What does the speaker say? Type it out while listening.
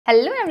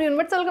Hello everyone,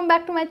 welcome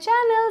back to my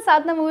channel,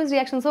 Sadhana Movies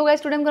Reaction. So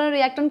guys, today I'm gonna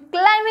react on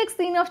climax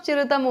scene of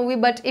Chirutha movie.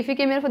 But if you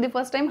came here for the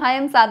first time, hi,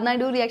 I'm Sadhana. I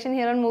do reaction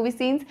here on movie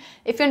scenes.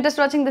 If you're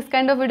interested watching this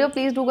kind of video,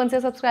 please do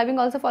consider subscribing.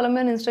 Also follow me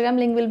on Instagram,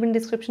 link will be in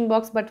description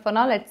box. But for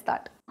now, let's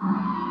start.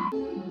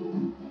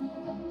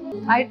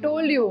 I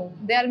told you,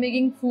 they are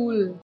making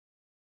fool.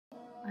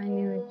 I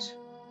knew it.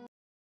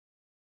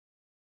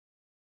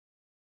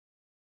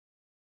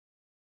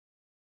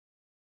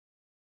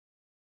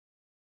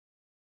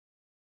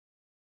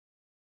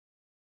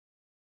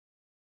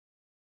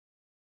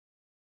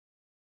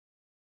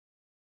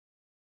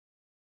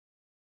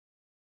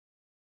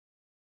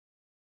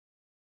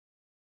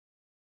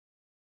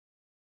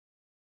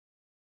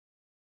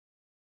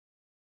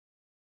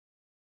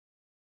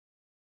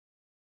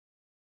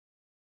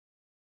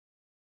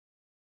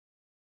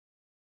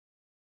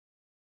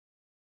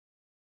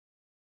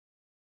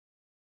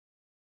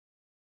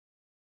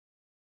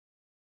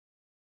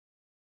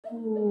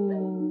 Ooh.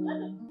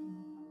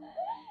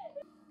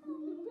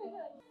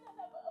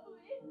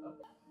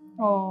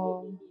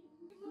 Oh.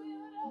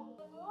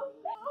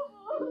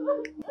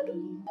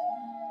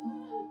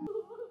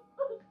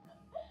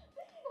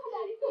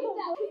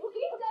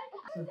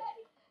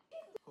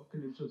 ఒక్క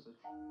నిమిషం sir.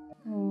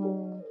 Oh.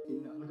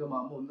 ఇన్నాళ్ళుగా మా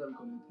అమ్మ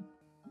ఉందనుకోలేదు,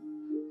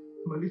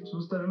 మళ్ళీ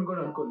చూస్తానని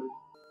కూడా అనుకోలేదు.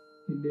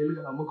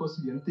 ఇన్నేళ్ళుగా అమ్మ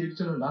కోసం ఎంత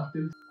ఏడ్చానో నాకు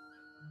తెలుసు.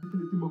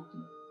 ఎత్తి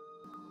మొక్కుతున్నా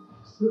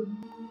సార్,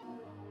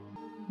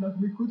 నాకు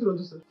మీ కూతురు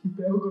వద్దు సార్, ఈ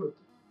ప్రేమ కూడా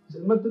వద్దు.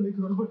 జన్మంతా మీకు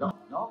రుణపడ్డా.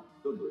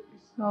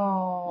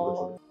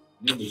 Oh.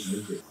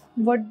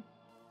 What?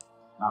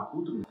 నా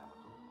కూతురు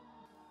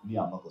మీ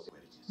అమ్మ కోసం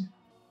వెయిట్ చేశాను.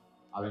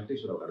 ఆ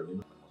వెంకటేశ్వరరావు గారు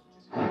నిన్ను మోసం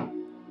చేశారు.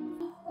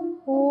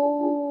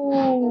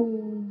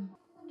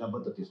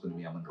 డబ్బంతా తీసుకుని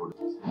మీ అమ్మని రోడ్డు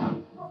చేశాను.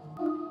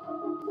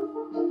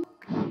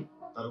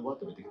 తరువాత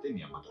వెతికితే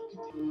మీ అమ్మ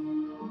దొరికింది.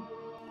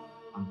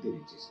 అంతే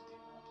నేను చేసింది.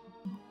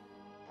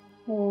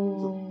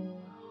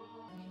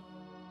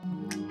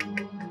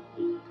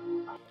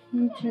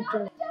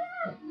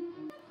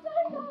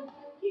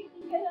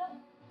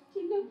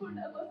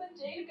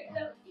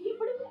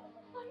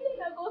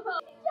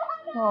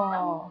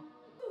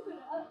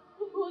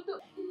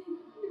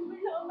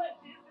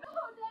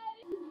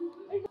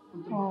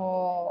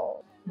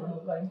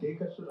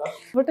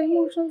 What an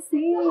emotional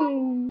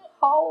scene.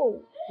 How?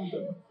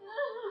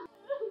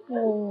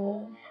 Oh.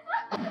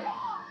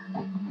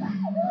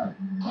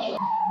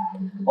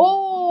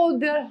 Oh,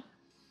 there.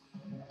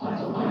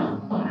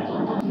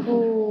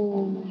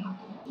 Oh.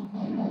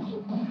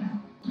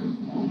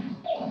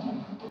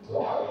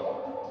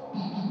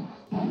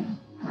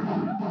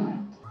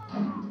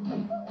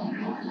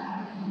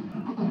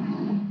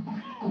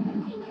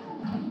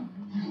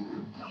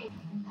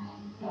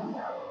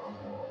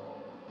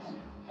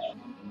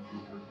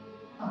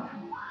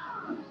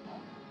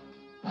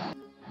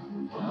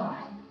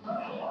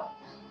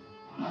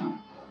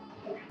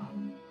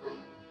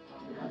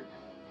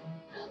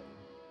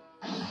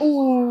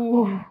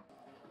 Ooh.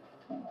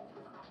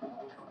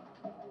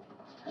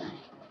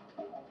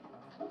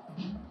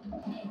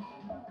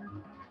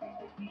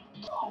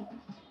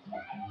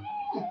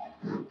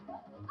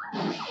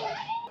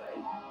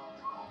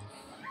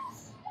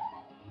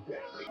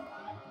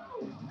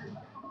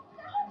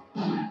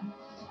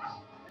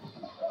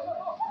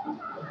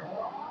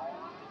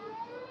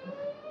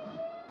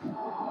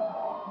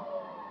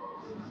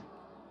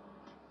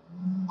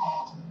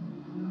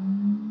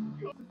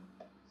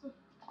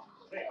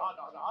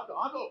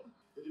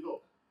 ఇదిగో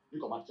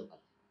నీకు మాట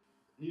చెప్పాలి.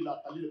 నీలా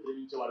తల్లిని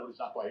ప్రేమించేవాడు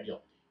గురించి నాకు ఐడియా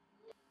ఉంది.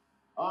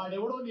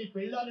 ఆడెవడో నీ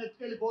పెళ్ళాన్ని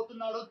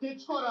ఎత్తుకెళ్ళిపోతున్నాడో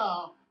తెచ్చుకోరా.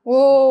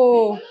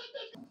 Oh.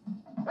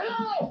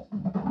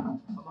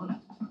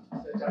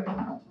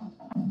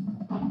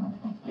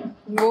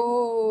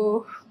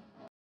 Whoa.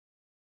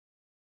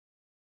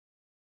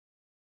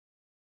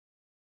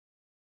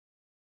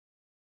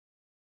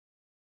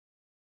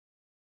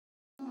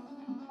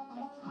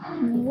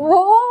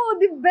 Whoa,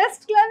 the best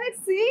climax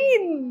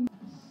scene.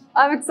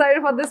 I'm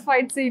excited for this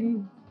fight scene.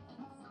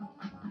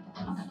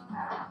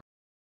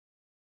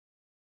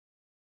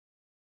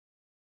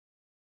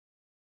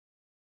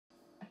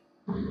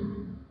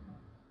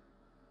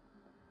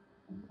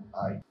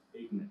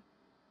 एक मिनट.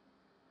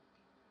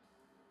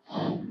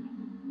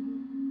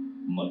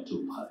 मट्टू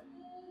भाई,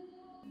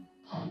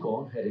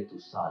 कौन है रे तू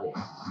साले?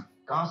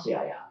 कहां से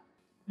आया?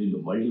 నిన్ను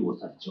మళ్ళీ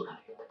ఓసారి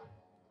చూడాలి.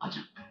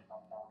 అచ్చా.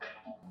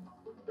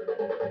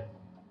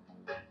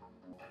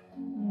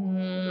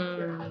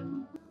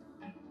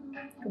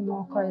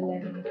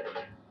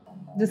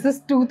 This is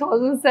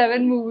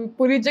 2007 movie,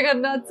 Puri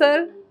Jagannadh sir.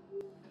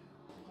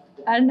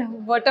 And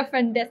what a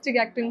fantastic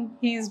acting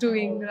he's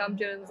doing, Ram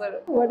Charan sir.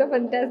 What a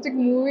fantastic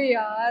movie,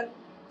 yaar.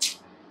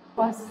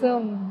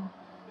 Awesome.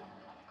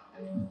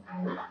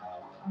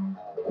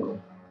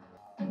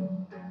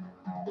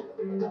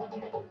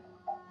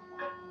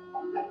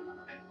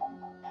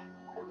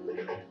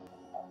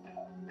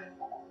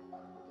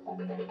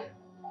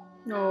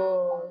 Oh.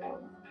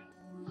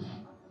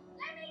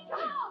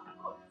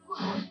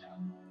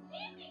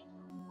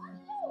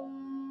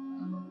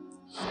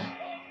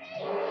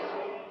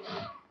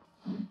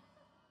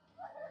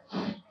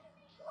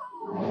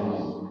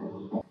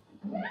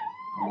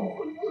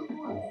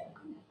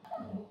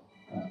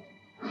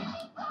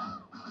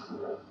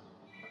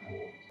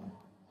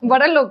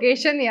 What a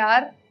location,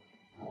 yaar.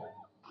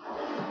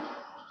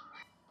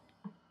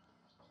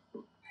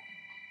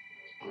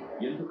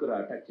 ఎందుకురా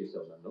అటాక్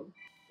చేసావు నన్ను?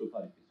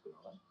 తుఫాని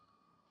తీసుకున్నావా?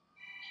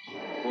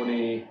 పోనీ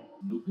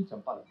నువ్వు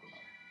చంపాలనుకున్నావా?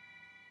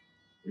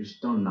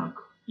 ఇష్టం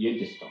నాకు.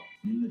 ఏంటి ఇష్టం?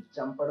 నిన్ను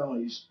చంపడం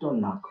ఇష్టం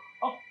నాకు.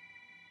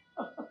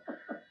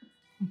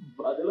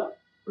 బదులా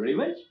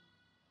రివెంజ్?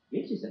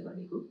 ఏం చేశానా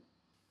నీకు?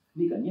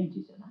 నీకు అన్యాయం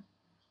చేశానా?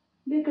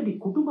 లేక నీ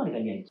కుటుంబానికి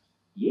అన్యాయం చేశానా?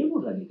 ఏ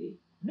ఊర్రా నీది?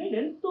 నేను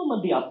ఎంతో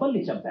మంది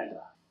అబ్బల్ని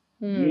చంపానురా.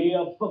 ఏ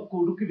అబ్బ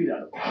కొడుకు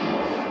విరాడు?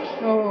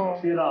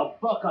 तेरा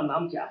अब्बा का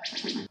नाम क्या है?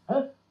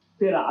 हाँ?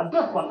 तेरा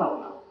अड्रेस बताओ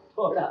ना.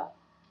 थोड़ा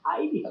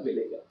आइडिया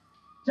मिलेगा.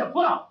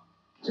 చెప్పరా?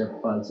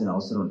 చెప్పాల్సిన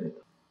అవసరం లేదు,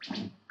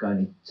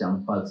 కానీ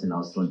చంపాల్సిన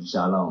అవసరం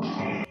చాలా ఉంది.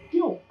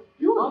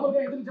 మామూలుగా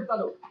ఎందుకు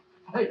చెప్తాను?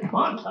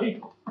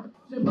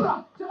 చెప్పరా?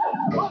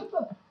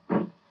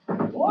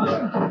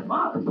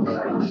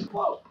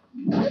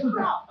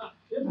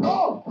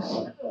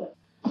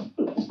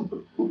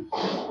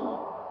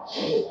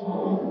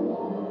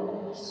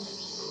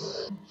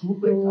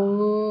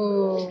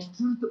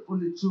 చిరుత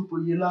పులి చూపు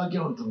ఇలాగే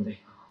ఉంటుంది.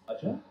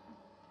 अच्छा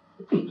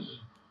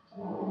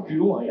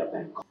क्यों आया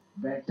बैंक?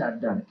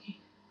 వేటాడడానికి.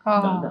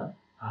 నాన్న,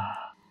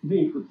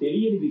 నీకు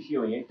తెలియని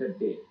విషయం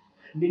ఏంటంటే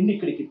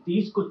నిన్నిక్కడికి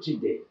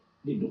తీసుకొచ్చిందే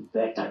నిన్ను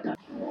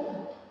వేటాడడానికి.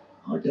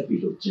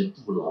 అడవిలో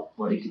జంతువులు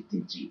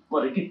పరిగెత్తించి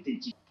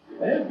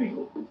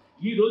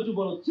ఈ రోజు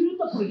మనం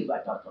చిరుత పులిని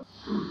వేటాడతాం.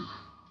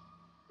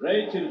 రే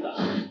చిరుత,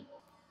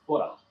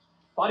 పోరా,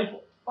 పారిపో.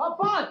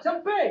 పాపా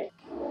చంపే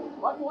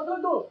వాటిని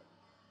వదలదు.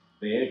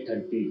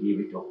 వేటంటే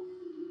ఏమిటో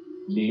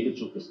నేను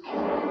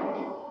చూపిస్తాను.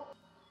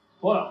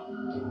 పోరా.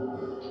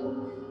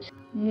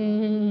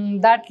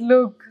 That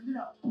look.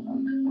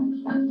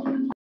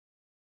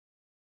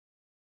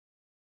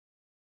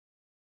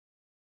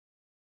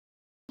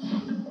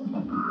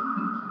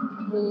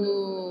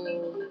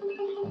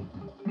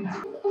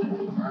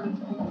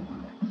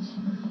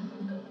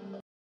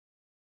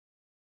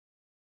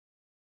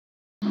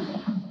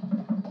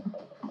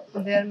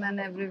 There are men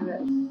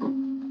everywhere.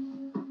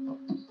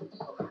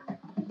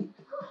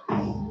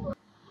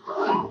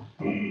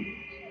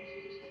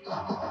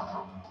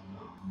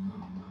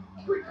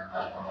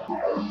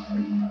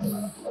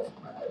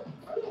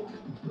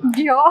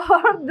 Yeah,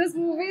 this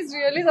movie is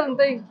really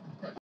something.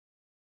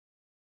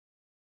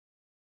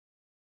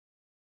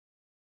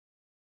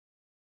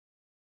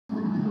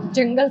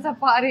 Jungle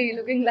safari,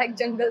 looking like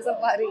jungle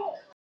safari.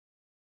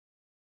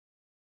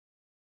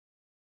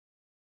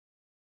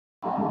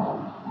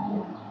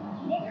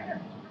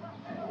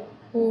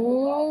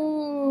 Ooh.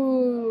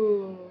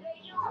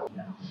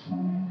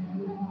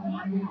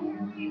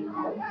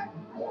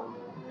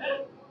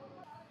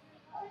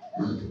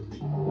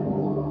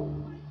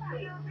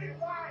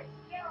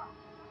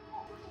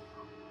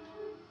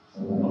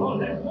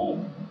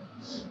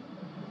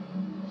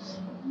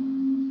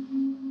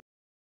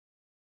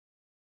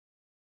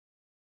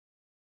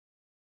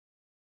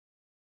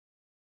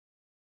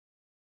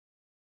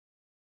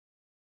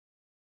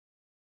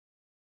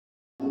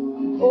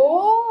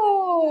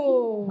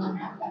 Oh,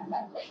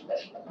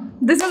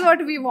 this is what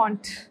we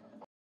want.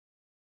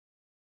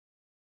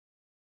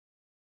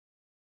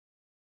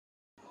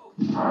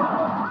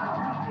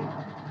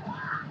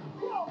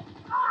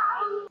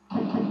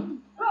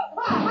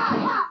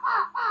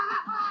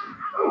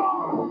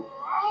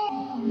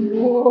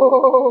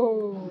 Whoa.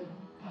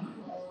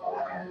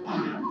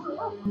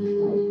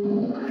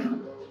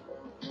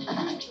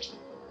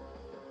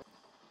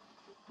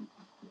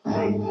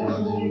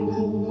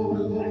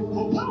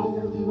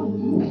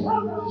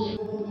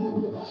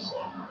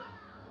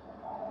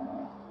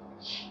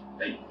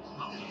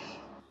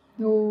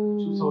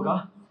 చూసావుగా,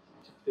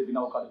 చెప్తే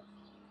వినవు కాదు.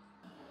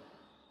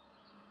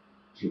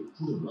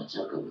 ఎప్పుడు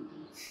మజాగా ఉంది.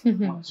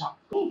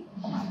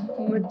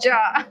 Mucha.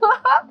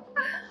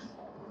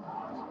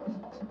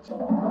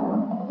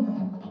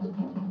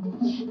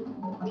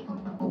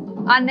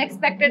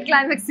 Unexpected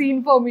climax scene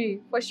for me,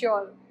 for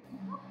sure.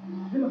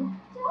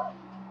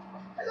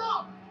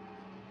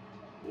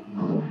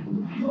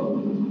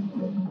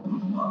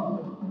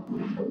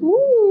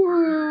 Ooh,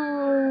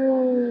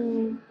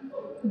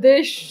 they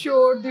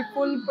showed the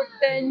full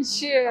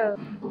potential.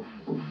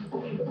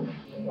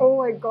 Oh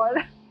my god.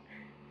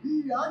 ఈ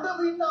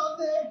అడవి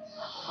నాదే,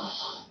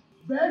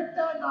 వేట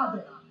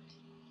నాదే.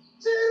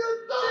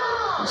 చిరుత!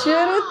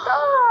 Chirutha!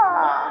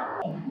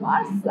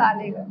 Mas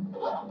salega.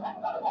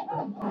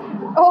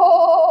 Oh!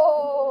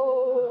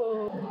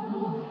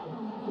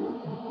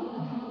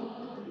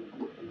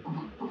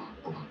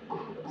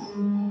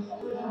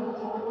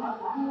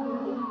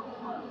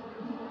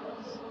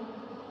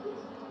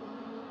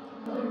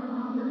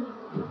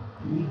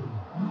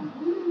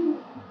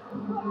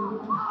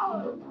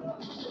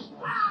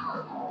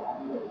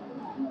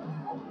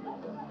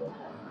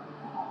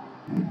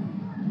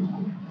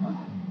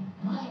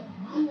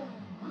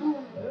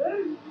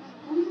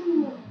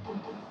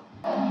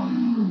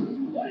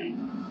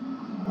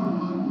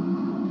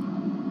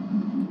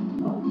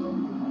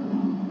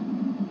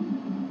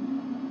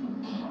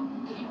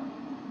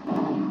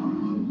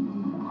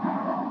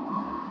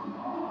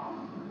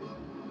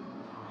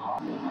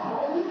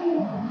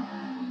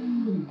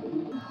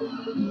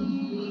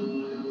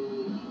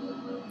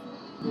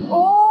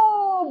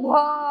 Oh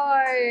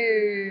boy!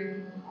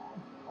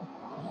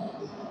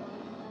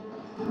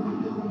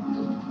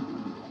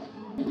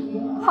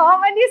 How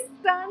many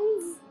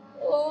stunts?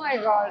 Oh my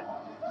god.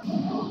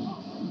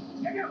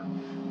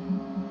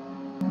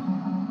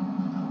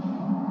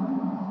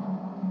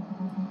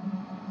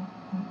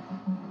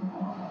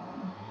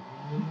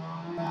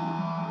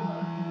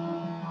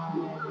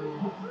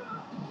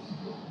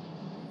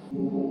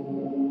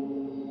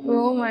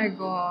 Oh my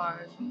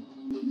god.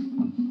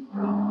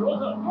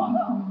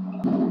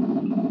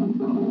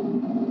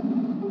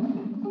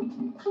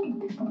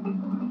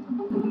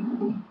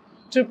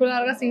 Triple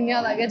R का scene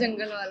याद आ गया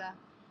जंगल वाला.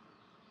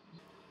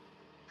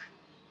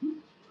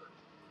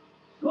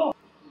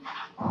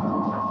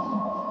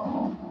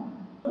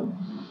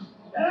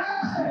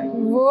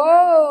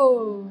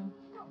 Whoa!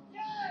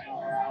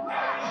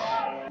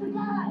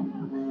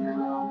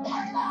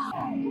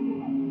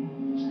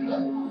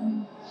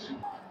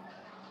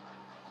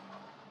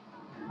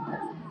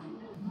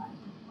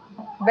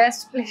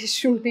 Best place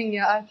shooting,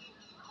 yaar.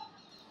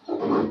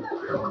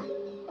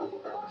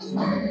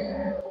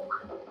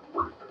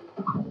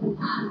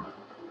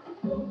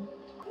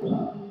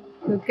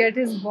 Look at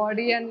his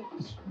body and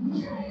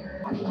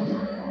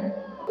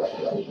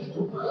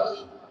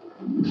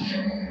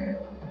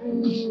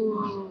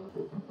ooh.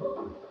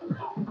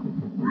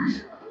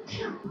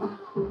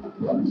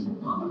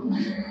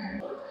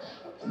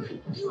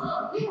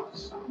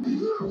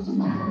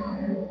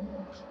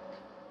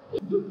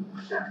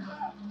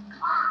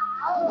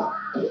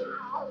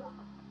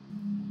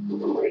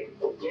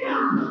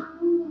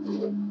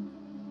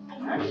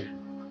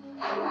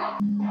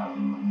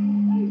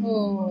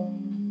 Oh.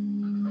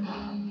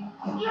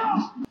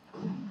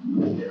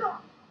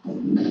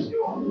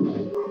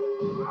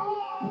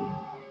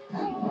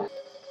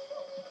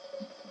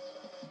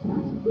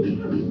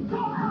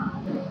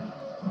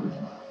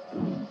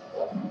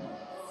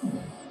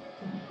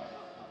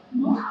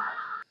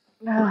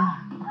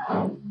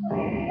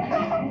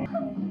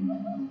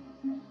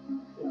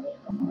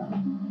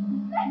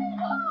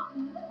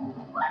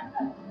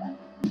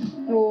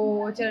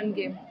 Oh, Charan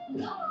game.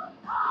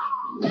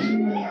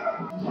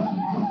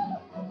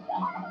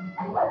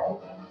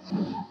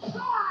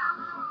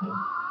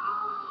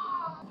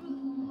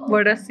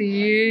 What a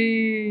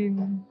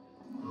scene.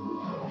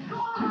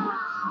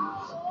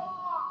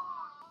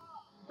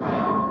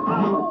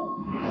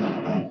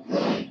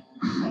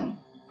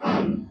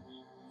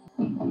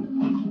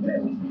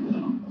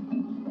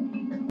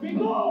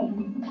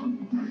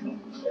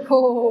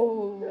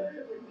 Oh.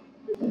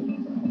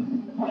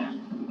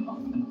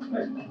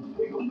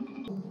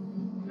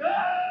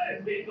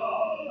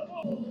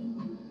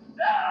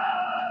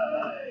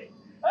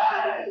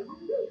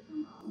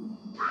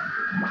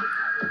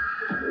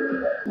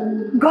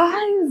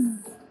 Guys!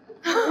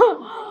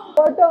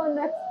 What an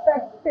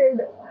unexpected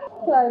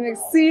climax.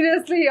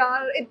 Seriously,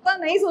 यार इतना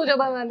नहीं सोचा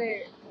था मैंने.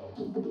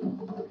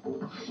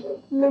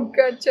 Look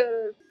at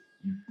Charan.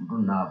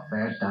 ఇప్పుడు నా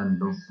వేట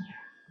నువ్వు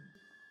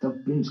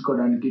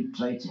తప్పించుకోవడానికి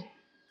ట్రై చేయి.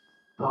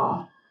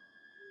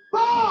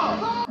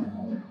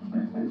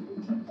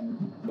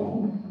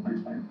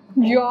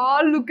 Yeah,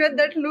 look at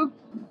that look.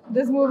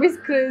 This movie is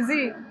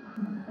crazy.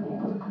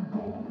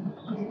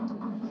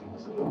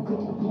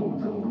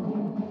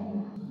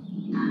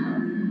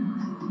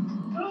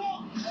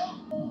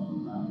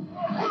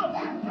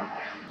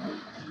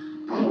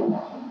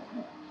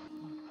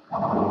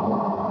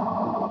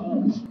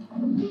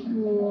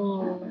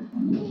 Whoa.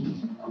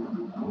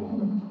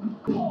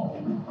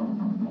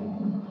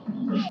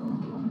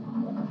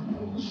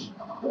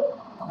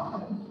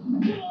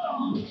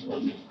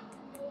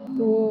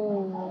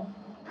 Oh.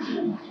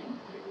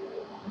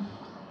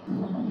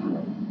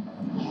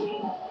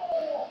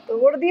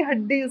 तोड़ दी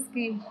हड्डी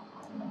उसकी.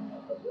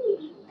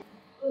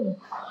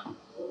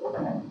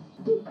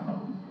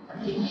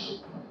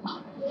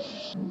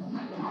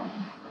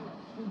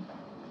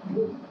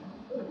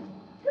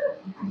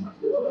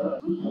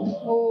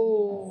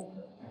 Oh.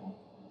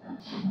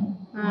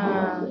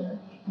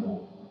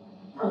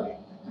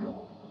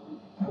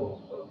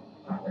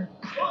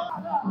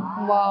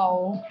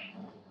 Wow.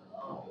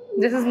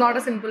 This is not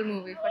a simple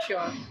movie for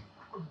sure.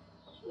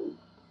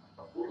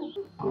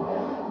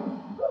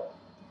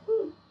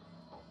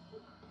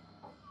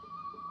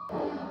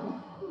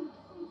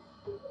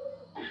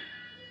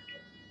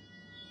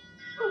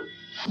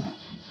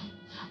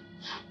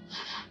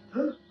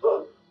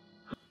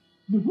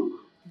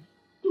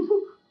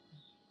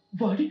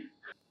 వాడి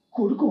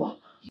కొడుకువా?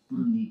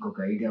 ఇప్పుడు నీకు ఒక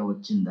ఐడియా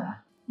వచ్చిందా?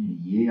 నేను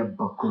ఏ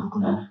అబ్బా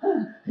కొడుకున్నా?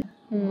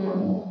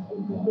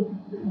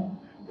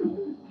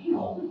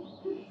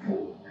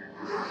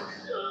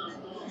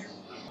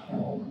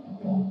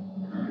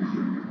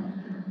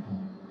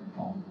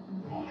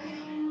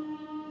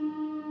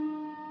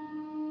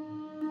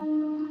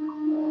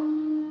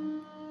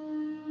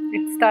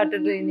 It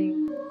started raining.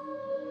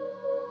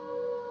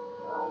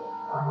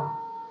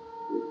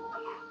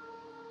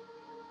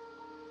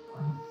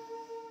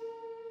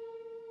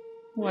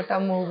 What a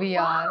movie,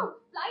 yaar.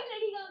 Flight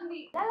రెడీగా ఉంది.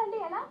 వెళ్ళాలంటే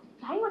ఎలా?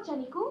 రాయి వచ్చా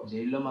నీకు?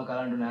 జైల్లో మాకు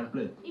అలాంటి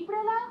నేర్పలేదు. ఇప్పుడు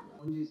ఎలా?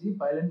 ఫోన్ చేసి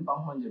పైలట్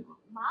పంపమని చెప్పు.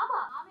 మామ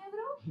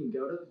ఎవరు?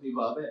 ఇంకెవడు నీ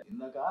బాబే.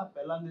 ఇందాక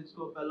పెళ్ళాన్ని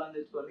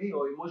తెచ్చుకొని ఓ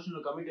ఎమోషన్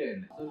లో కమిట్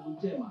అయ్యండి.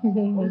 గుర్చేయమా.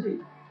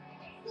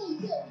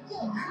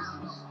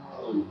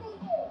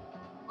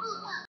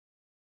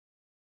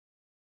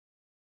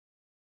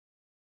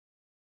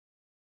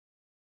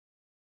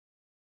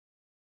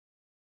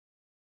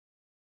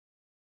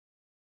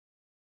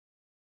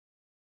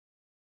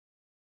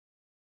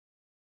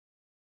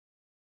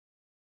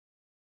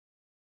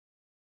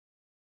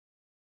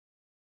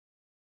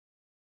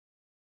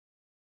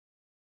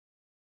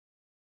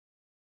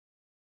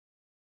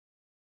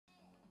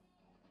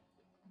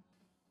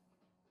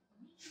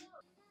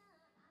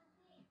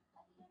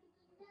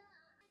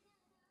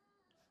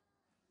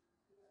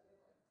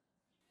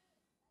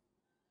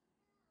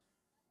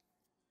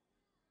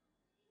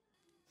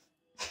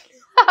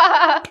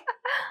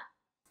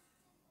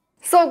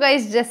 सो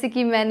गाइज जैसे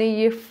कि मैंने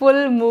ये फुल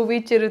मूवी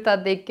चिरुता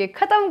देख के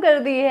ख़त्म कर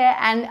दी है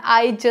and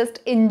I just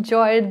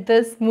enjoyed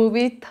this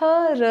movie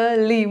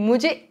thoroughly.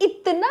 मुझे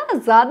इतना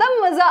ज़्यादा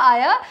मज़ा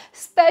आया,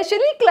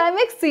 specially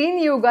climax seen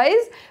you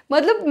guys.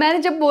 मतलब मैंने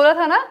जब बोला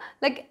था ना,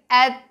 like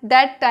at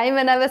that time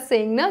when I was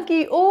saying ना कि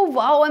oh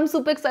wow I am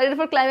super excited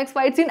for climax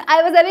fight scene,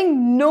 I was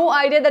having no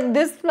idea that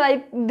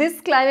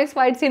this climax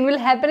fight scene will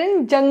happen in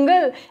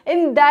jungle, in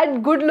that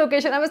good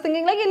location. I was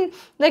thinking like in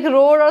like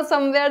road or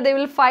somewhere they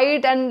will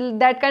fight and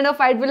that kind of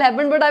fight will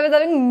happen, but I was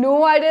having no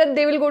idea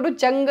they will go to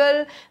jungle,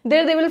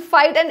 there they will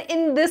fight and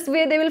in this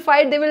way they will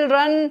fight, they will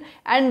run.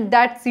 And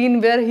that scene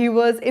where he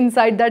was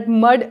inside that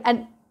mud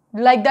and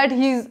like that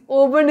he's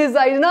opened his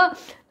eyes na,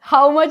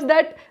 how much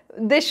that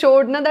they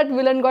showed na, that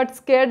villain got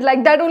scared,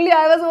 like that only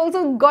I was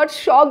also got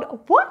shocked.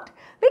 What,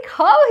 like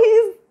how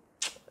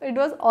it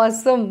was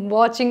awesome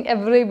watching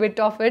every bit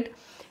of it.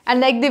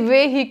 And like the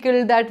way he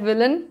killed that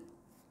villain,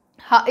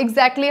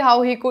 exactly how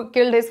he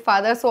killed his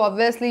father. So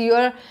obviously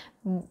your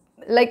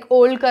like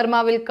old karma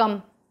will come,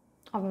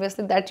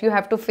 obviously, that you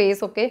have to face.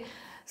 Okay,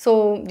 so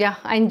yeah,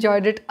 I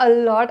enjoyed it a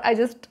lot. I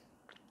just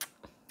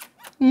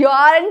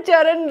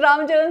and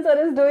Ram Charan sir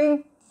is doing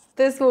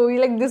this movie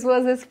like this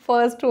was his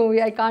first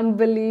movie. I can't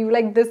believe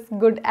like this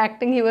good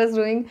acting he was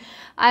doing.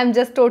 I'm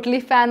just totally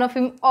fan of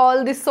him.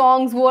 All the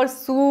songs were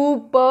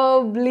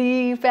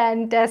superbly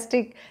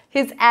fantastic.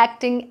 His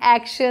acting,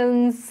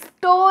 actions,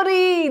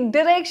 story,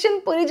 direction,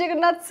 Puri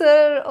Jagannadh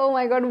sir, oh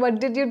my god, what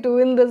did you do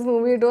in this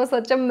movie? It was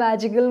such a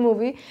magical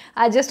movie.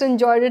 I just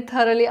enjoyed it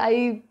thoroughly.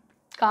 I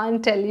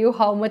can't tell you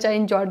how much I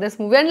enjoyed this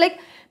movie. And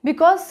like,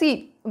 because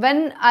see,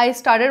 when I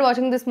started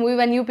watching this movie,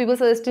 when you people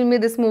suggested me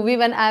this movie,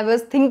 when I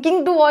was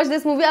thinking to watch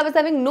this movie, I was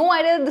having no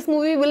idea that this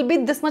movie will be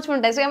this much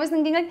fantastic. I was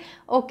thinking like,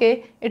 okay,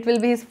 it will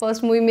be his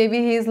first movie,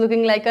 maybe he is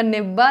looking like a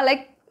nibba,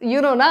 like, you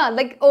know na,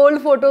 like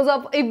old photos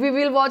of, if we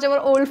will watch our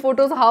old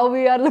photos, how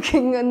we are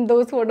looking in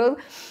those photos.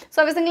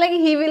 So I was thinking like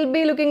he will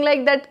be looking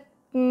like that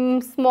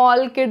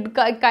small kid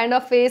kind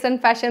of face,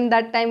 and fashion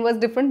that time was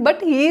different.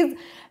 But he's,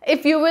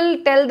 if you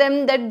will tell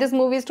them that this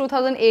movie is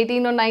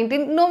 2018 or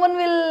 19, no one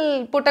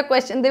will put a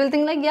question. They will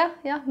think like,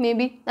 yeah,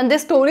 maybe. And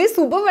this story is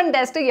super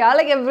fantastic, yeah,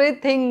 like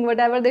everything,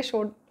 whatever they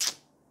showed.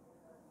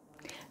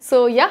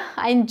 So yeah,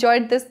 I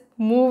enjoyed this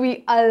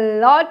movie a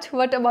lot.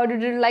 What about it?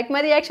 Did you like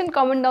my reaction?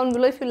 Comment down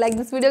below. If you like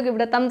this video, give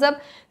it a thumbs up.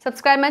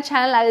 Subscribe my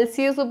channel. I will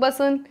see you super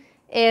soon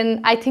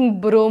in, I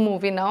think, Bro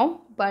movie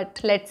now.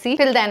 But let's see.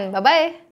 Till then, bye-bye.